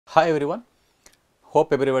Hi everyone,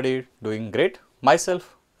 hope everybody doing great.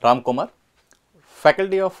 Myself Ram Kumar,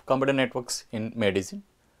 faculty of computer networks in medicine.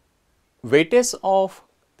 Weightage of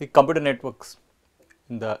the computer networks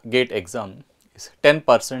in the GATE exam is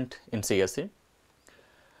 10% in CSE.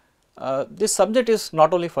 This subject is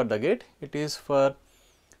not only for the GATE, it is for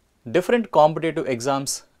different competitive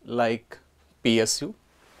exams like PSU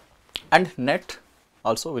and NET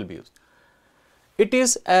also will be used. It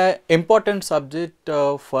is an important subject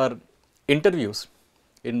for interviews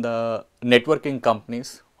in the networking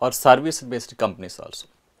companies or service based companies also.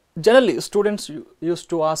 Generally, students used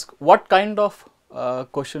to ask what kind of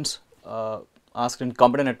questions asked in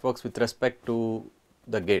computer networks with respect to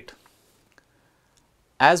the GATE.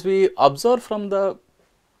 As we observe from the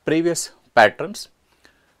previous patterns,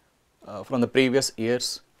 from the previous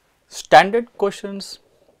years, standard questions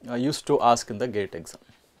used to ask in the GATE exam.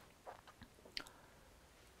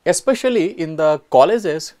 Especially in the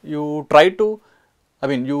colleges, you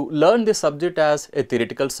you learn this subject as a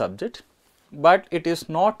theoretical subject, but it is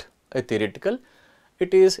not a theoretical,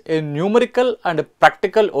 it is a numerical and a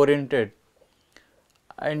practical oriented,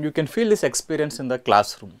 and you can feel this experience in the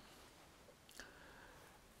classroom.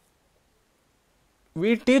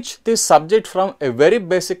 We teach this subject from a very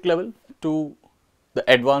basic level to the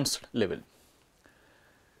advanced level.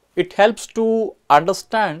 It helps to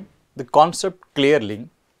understand the concept clearly.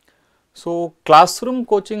 So, classroom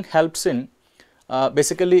coaching helps in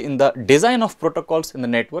basically in the design of protocols in the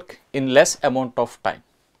network in less amount of time.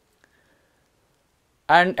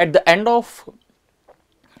 And at the end of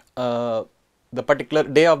the particular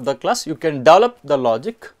day of the class, you can develop the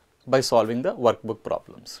logic by solving the workbook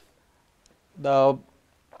problems. The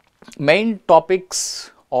main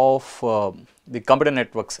topics of the computer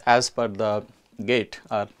networks as per the GATE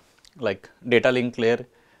are like data link layer,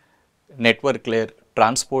 network layer,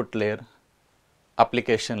 transport layer,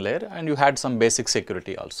 application layer, and you had some basic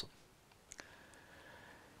security also.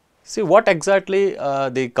 See what exactly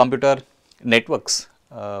the computer networks,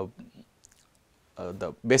 the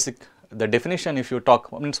definition if you talk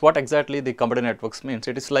means what exactly the computer networks means.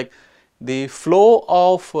 It is like the flow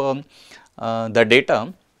of the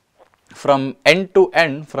data from end to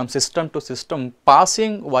end, from system to system,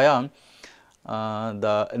 passing via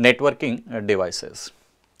the networking devices.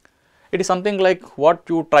 It is something like what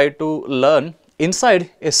you try to learn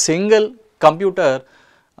inside a single computer,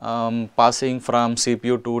 passing from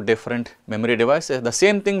CPU to different memory devices. The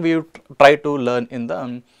same thing we try to learn in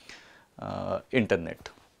the internet.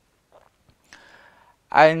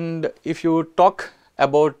 And if you talk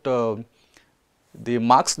about the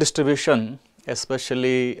marks distribution,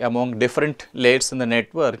 especially among different layers in the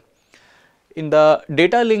network, in the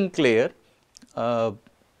data link layer,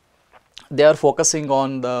 they are focusing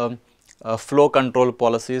on the flow control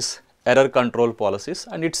policies, error control policies,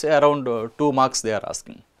 and it is around 2 marks they are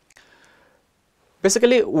asking.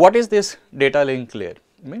 Basically, what is this data link layer?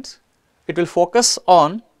 Means it will focus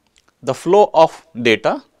on the flow of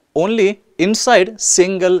data only inside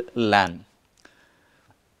single LAN.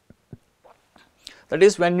 That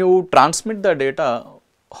is, when you transmit the data,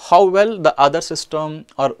 how well the other system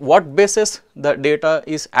or what basis the data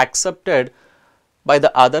is accepted by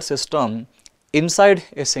the other system inside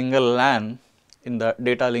a single LAN in the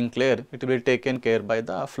data link layer, it will be taken care by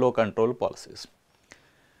the flow control policies.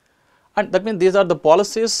 And that means these are the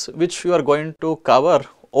policies which you are going to cover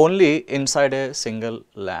only inside a single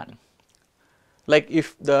LAN. Like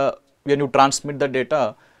if when you transmit the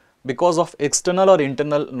data, because of external or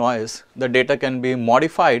internal noise, the data can be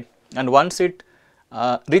modified, and once it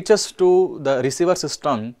reaches to the receiver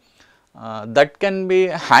system, that can be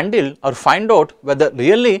handled or find out whether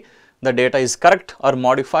really the data is correct or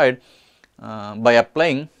modified by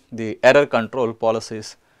applying the error control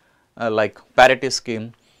policies like parity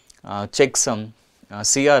scheme, checksum,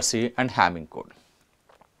 CRC and Hamming code.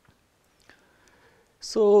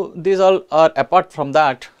 So, these all are apart from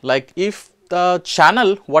that, like if the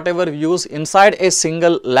channel whatever we use inside a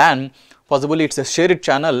single LAN, possibly it is a shared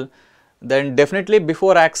channel, then definitely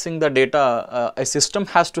before accessing the data, a system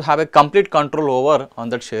has to have a complete control over on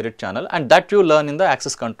that shared channel, and that you learn in the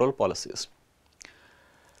access control policies.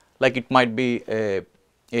 Like it might be a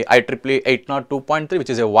IEEE 802.3,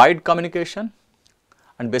 which is a wide communication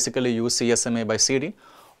and basically use CSMA by CD,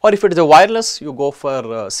 or if it is a wireless, you go for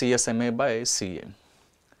CSMA by CA.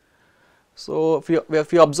 So,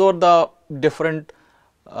 if you observe the different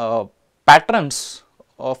patterns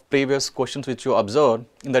of previous questions which you observe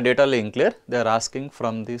in the data link layer, they are asking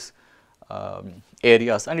from these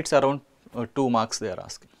areas, and it is around 2 marks they are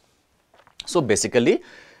asking. So, basically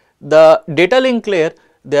the data link layer,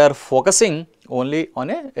 they are focusing only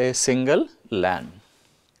on a single LAN.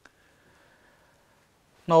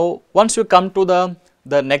 Now, once you come to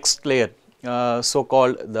the next layer, so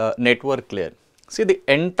called the network layer. See, the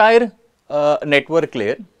entire network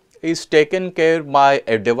layer is taken care by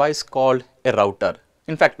a device called a router.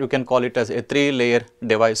 In fact, you can call it as a 3-layer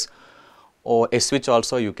device, or a switch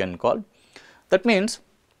also you can call. That means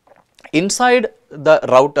inside the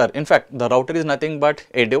router, in fact, the router is nothing but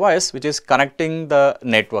a device which is connecting the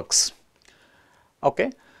networks. Okay.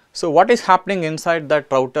 So, what is happening inside that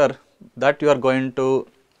router, that you are going to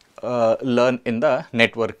learn in the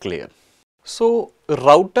network layer. So,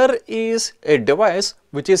 router is a device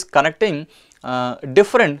which is connecting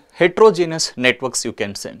different heterogeneous networks, you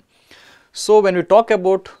can say. So, when we talk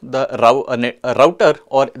about the router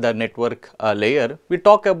or the network layer, we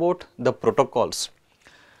talk about the protocols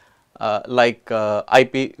like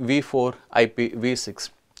IPv4, IPv6.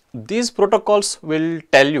 These protocols will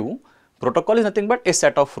tell you, protocol is nothing but a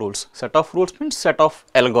set of rules. Set of rules means set of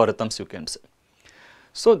algorithms, you can say.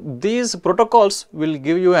 So, these protocols will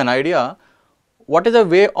give you an idea what is the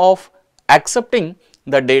way of accepting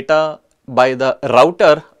the data by the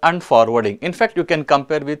router and forwarding. In fact, you can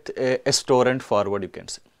compare with a store and forward, you can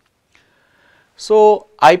say. So,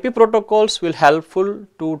 IP protocols will helpful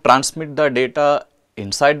to transmit the data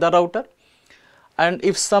inside the router, and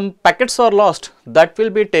if some packets are lost, that will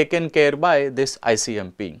be taken care by this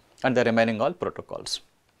ICMP and the remaining all protocols.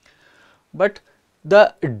 But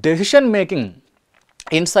the decision making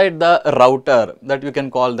inside the router, that you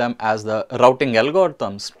can call them as the routing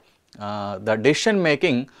algorithms, the decision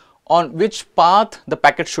making on which path the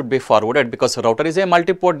packet should be forwarded, because router is a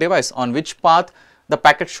multi-port device, on which path the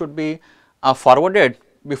packet should be forwarded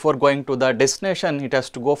before going to the destination, it has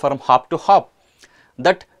to go from hop to hop.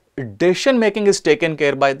 That decision making is taken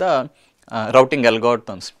care by the routing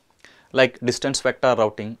algorithms like distance vector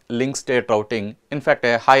routing, link state routing, in fact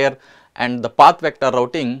a higher, and the path vector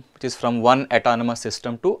routing, which is from one autonomous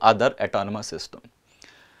system to other autonomous system.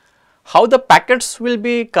 How the packets will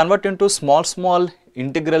be converted into small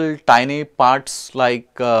integral tiny parts like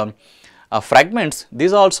fragments,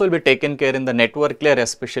 these also will be taken care in the network layer,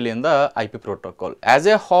 especially in the IP protocol. As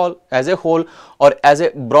a whole or as a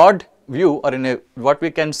broad view, or in a what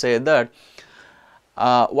we can say that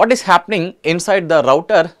what is happening inside the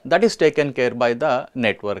router, that is taken care by the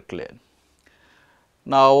network layer.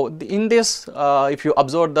 Now, in this if you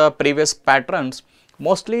observe the previous patterns,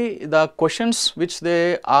 mostly the questions which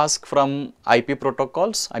they ask from IP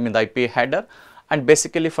protocols, I mean the IP header, and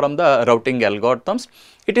basically from the routing algorithms,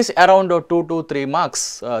 it is around 2 to 3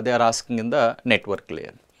 marks they are asking in the network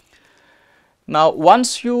layer. Now,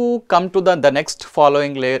 once you come to the next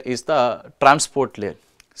following layer is the transport layer.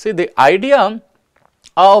 See, the idea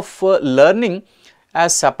of learning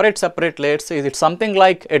as separate layers is it's something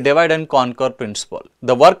like a divide and conquer principle.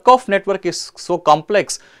 The work of network is so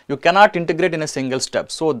complex, you cannot integrate in a single step.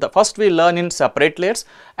 So, the first we learn in separate layers,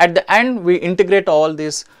 at the end we integrate all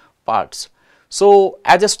these parts. So,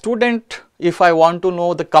 as a student, if I want to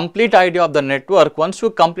know the complete idea of the network, once you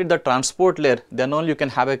complete the transport layer, then only you can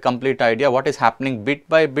have a complete idea what is happening bit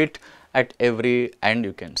by bit at every end,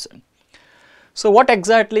 you can say. So, what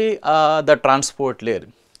exactly the transport layer?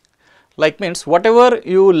 Like means whatever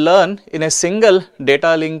you learn in a single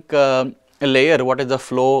data link layer, what is the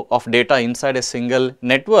flow of data inside a single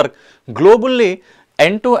network, globally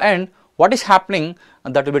end to end what is happening,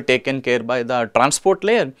 that will be taken care by the transport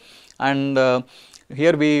layer. And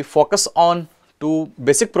here we focus on two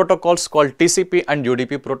basic protocols called TCP and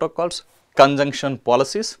UDP protocols, conjunction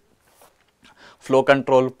policies, flow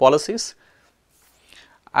control policies,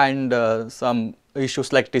 and some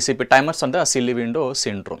issues like TCP timers and the silly window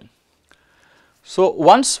syndrome. So,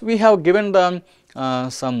 once we have given the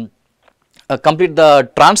complete the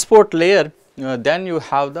transport layer, then you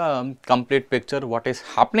have the complete picture what is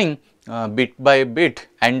happening bit by bit,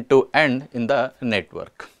 end to end in the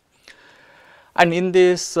network. And in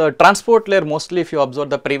this transport layer, mostly if you observe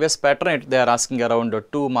the previous pattern, they are asking around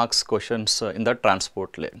 2 marks questions in the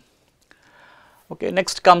transport layer. Okay,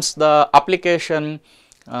 next comes the application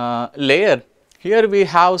layer. Here we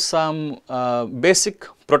have some basic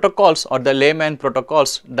protocols or the layman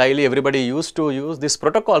protocols. Daily everybody used to use these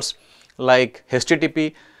protocols like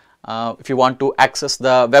HTTP. If you want to access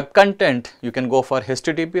the web content, you can go for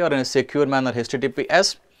HTTP, or in a secure manner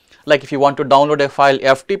HTTPS. Like if you want to download a file,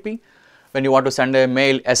 FTP. When you want to send a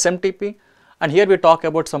mail, SMTP. And here we talk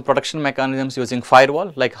about some protection mechanisms using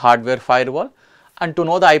firewall like hardware firewall, and to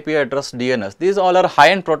know the IP address, DNS. These all are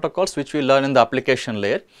high end protocols which we learn in the application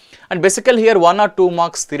layer. And basically here 1 or 2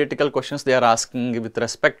 marks theoretical questions they are asking with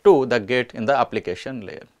respect to the GATE in the application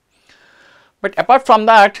layer. But apart from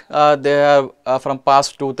that, they have from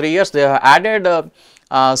past 2-3 years they have added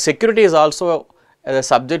security is also a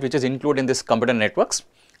subject which is included in this computer networks,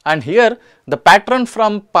 and here the pattern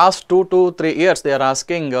from past 2 to 3 years they are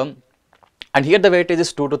asking, and here the weightage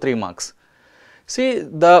is 2 to 3 marks. See,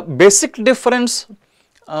 the basic difference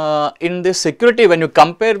in this security when you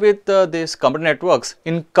compare with these computer networks,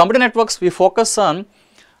 in computer networks we focus on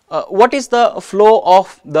what is the flow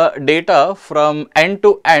of the data from end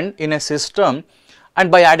to end in a system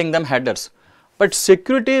and by adding them headers. But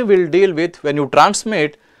security will deal with when you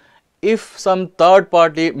transmit, if some third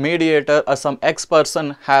party mediator or some X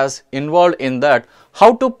person has involved in that,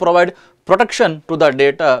 how to provide protection to the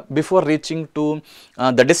data before reaching to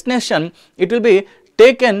the destination, it will be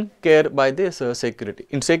taken care by this security.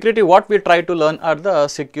 In security what we try to learn are the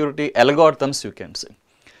security algorithms, you can say,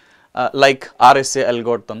 like RSA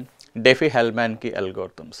algorithm, Diffie-Hellman key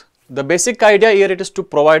algorithms. The basic idea here it is to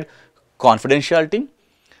provide confidentiality,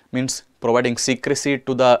 means providing secrecy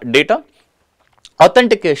to the data.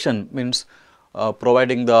 Authentication means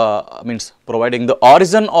providing the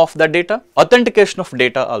origin of the data, authentication of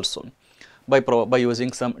data also by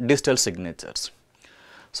using some digital signatures.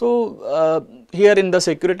 So, here in the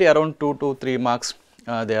security around 2 to 3 marks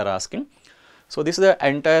they are asking. So, this is the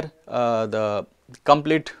entire the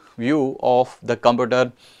complete view of the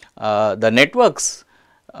computer, the networks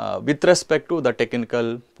with respect to the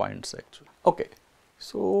technical points actually. Okay.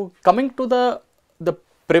 So, coming to the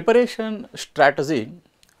preparation strategy,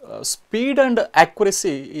 speed and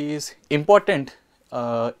accuracy is important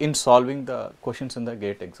in solving the questions in the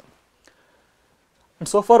GATE exam. And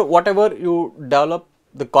so far whatever you develop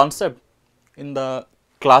the concept in the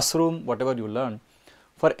classroom, whatever you learn,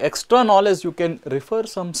 for extra knowledge you can refer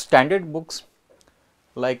some standard books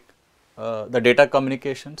like the data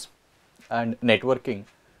communications and networking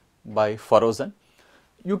by Farozen.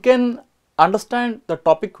 You can understand the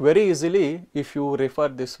topic very easily if you refer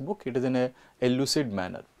this book, it is in a lucid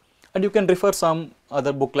manner. And you can refer some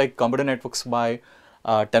other book like Computer Networks by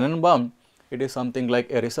Tenenbaum. It is something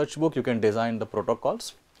like a research book, you can design the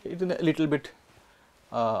protocols. It is a little bit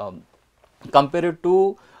compared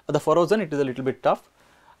to the Farozen, it is a little bit tough.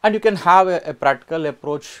 And you can have a practical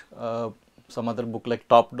approach, some other book like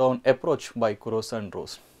Top Down Approach by Kuros and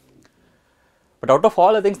Rose. But out of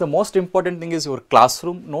all the things, the most important thing is your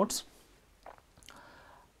classroom notes.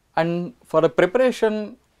 And for a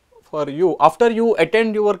preparation for you, after you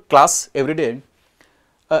attend your class every day,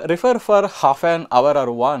 refer for half an hour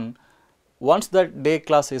or one once that day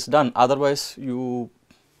class is done, otherwise you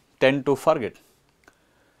tend to forget.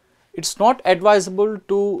 It is not advisable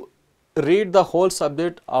to read the whole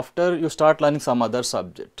subject after you start learning some other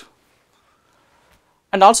subject.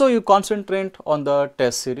 And also you concentrate on the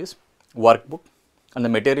test series, workbook and the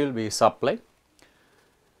material we supply.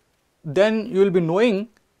 Then you will be knowing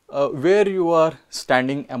where you are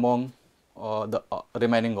standing among the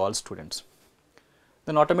remaining all students.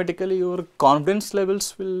 Then automatically your confidence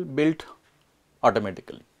levels will build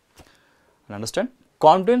automatically. And understand,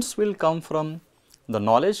 confidence will come from the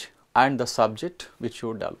knowledge and the subject which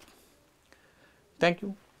you develop. Thank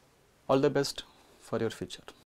you. All the best for your future.